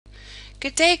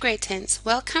Good day, grade 10s.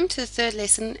 Welcome to the third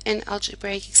lesson in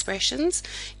algebraic expressions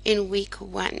in week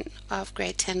 1 of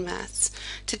grade 10 maths.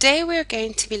 Today we are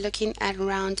going to be looking at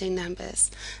rounding numbers.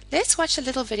 Let's watch a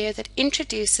little video that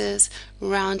introduces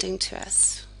rounding to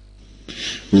us.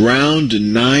 Round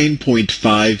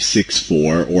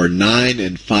 9.564 or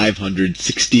 9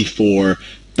 564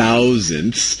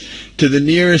 thousandths to the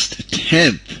nearest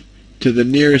tenth. So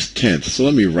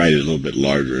let me write it a little bit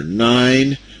larger.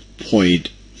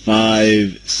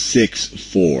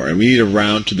 9.564, and we need to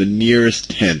round to the nearest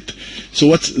tenth. So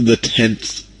what's the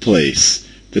tenth place?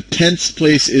 The tenth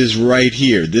place is right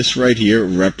here. This right here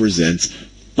represents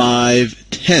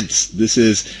 5/10. This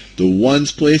is the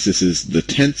ones place, this is the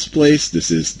tenths place,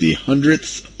 this is the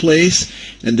hundredths place,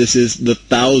 and this is the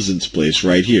thousandths place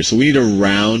right here. So we need to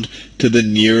round to the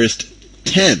nearest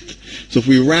tenth. So if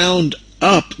we round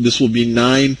up, this will be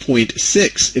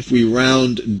 9.6. If we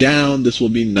round down, this will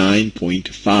be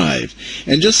 9.5.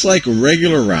 And just like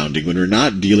regular rounding, when we're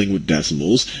not dealing with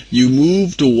decimals, you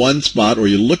move to one spot, or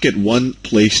you look at one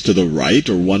place to the right,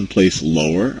 or one place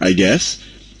lower, I guess,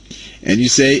 and you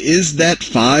say, is that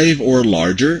 5 or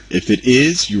larger? If it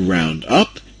is, you round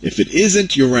up. If it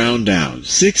isn't, you round down.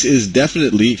 6 is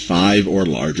definitely 5 or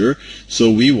larger,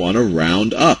 so we want to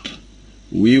round up.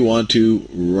 We want to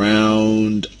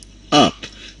round up.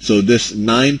 So this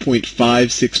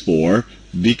 9.564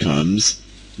 becomes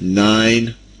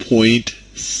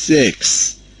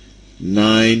 9.6.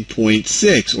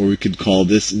 9.6, or we could call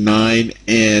this 9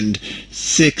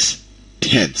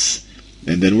 6/10.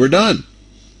 And then we're done.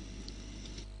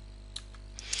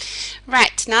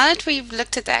 Right, now that we've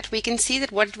looked at that, we can see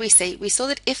that, what did we say? We saw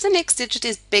that if the next digit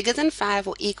is bigger than 5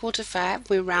 or equal to 5,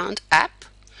 we round up.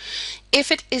 If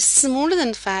it is smaller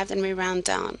than 5, then we round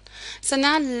down. So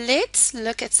now let's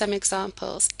look at some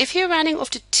examples. If you're rounding off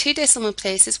to 2 decimal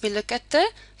places, we look at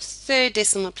the third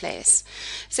decimal place.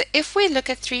 So if we look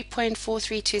at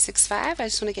 3.43265, I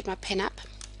just want to get my pen up,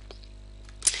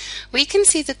 we can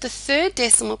see that the third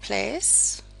decimal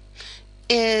place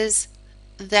is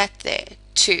that there,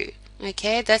 2.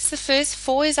 Okay, that's the first.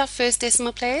 4 is our first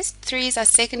decimal place, 3 is our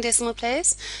second decimal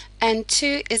place, and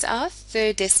 2 is our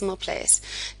third decimal place.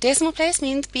 Decimal place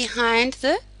means behind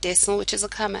the decimal, which is a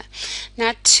comma.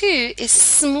 Now 2 is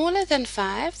smaller than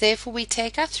 5, therefore we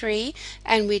take our 3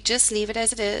 and we just leave it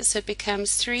as it is, so it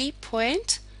becomes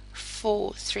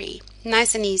 3.43.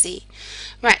 Nice and easy.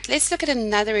 Right, let's look at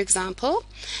another example.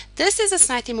 This is a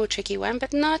slightly more tricky one,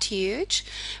 but not huge.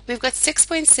 We've got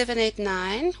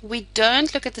 6.789. We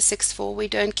don't look at the 6.4. We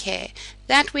don't care.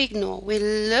 That we ignore. We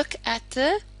look at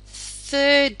the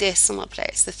third decimal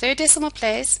place. The third decimal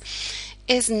place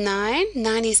is 9.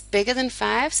 9 is bigger than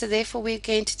 5, so therefore we're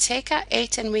going to take our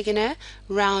 8 and we're going to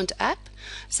round up.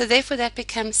 So therefore that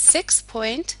becomes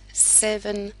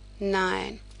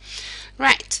 6.79.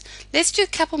 Right, let's do a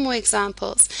couple more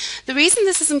examples. The reason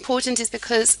this is important is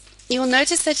because you'll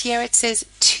notice that here it says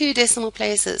 2 decimal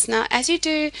places. Now, as you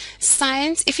do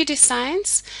science, if you do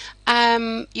science,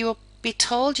 you'll be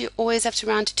told you always have to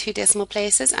round to 2 decimal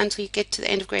places until you get to the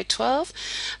end of grade 12.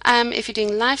 If you're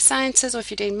doing life sciences or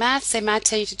if you're doing maths, they might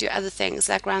tell you to do other things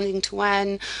like rounding to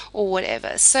 1 or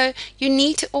whatever. So you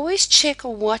need to always check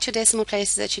what your decimal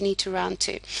places that you need to round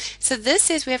to. So this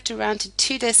says we have to round to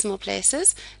 2 decimal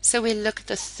places. So we look at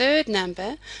the third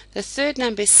number. The third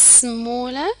number is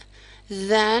smaller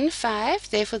than 5.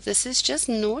 Therefore this is just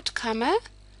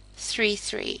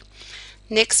 0.33.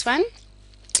 Next one.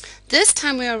 This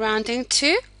time we are rounding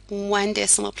to 1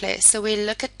 decimal place. So we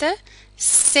look at the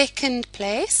second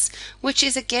place, which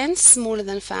is again smaller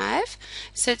than 5.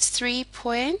 So it's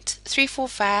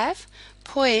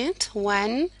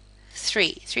 345.13.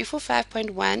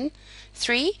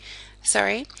 345.13,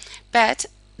 sorry. But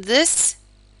this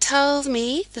tells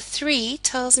me, the 3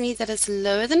 tells me that it's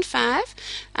lower than 5.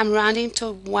 I'm rounding to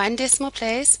 1 decimal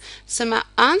place. So my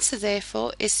answer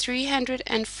therefore is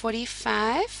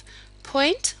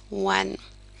 345.1.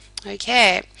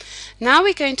 Okay, now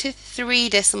we're going to 3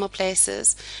 decimal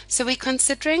places. So we're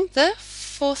considering the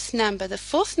fourth number. The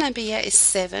fourth number here is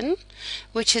 7,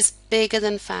 which is bigger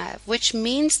than 5, which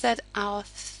means that our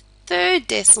third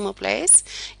decimal place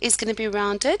is going to be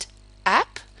rounded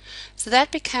up. So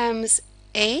that becomes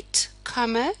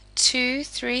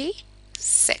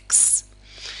 8.236.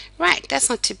 Right, that's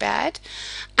not too bad.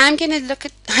 I'm going to look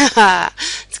at,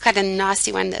 it's quite a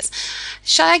nasty one this.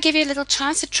 Shall I give you a little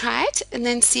chance to try it and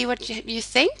then see what you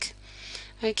think?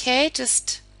 Okay,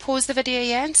 just pause the video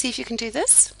here and see if you can do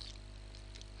this.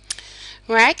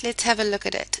 Right, let's have a look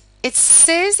at it. It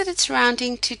says that it's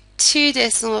rounding to 2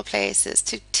 decimal places,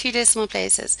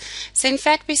 So in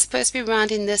fact we're supposed to be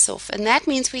rounding this off, and that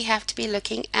means we have to be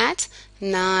looking at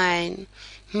 9.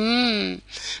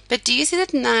 But do you see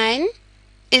that 9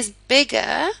 is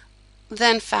bigger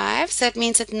than 5? So that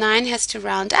means that 9 has to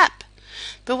round up.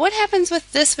 But what happens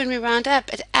with this when we round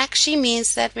up? It actually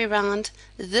means that we round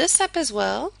this up as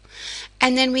well,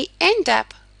 and then we end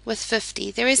up with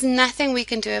 50. There is nothing we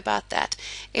can do about that.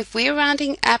 If we're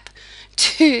rounding up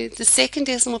to the second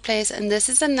decimal place, and this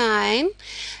is a 9,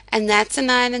 and that's a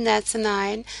 9, and that's a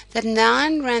 9, the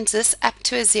 9 rounds this up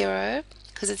to a 0,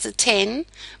 because it's a 10,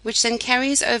 which then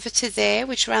carries over to there,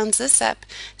 which rounds this up,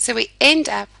 so we end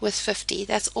up with 50.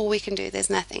 That's all we can do. There's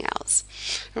nothing else.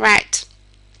 Right.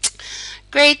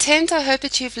 Grade 10, I hope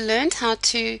that you've learned how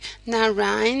to now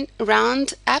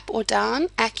round up or down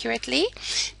accurately.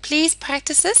 Please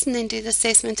practice this and then do the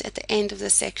assessment at the end of the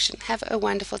section. Have a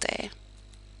wonderful day.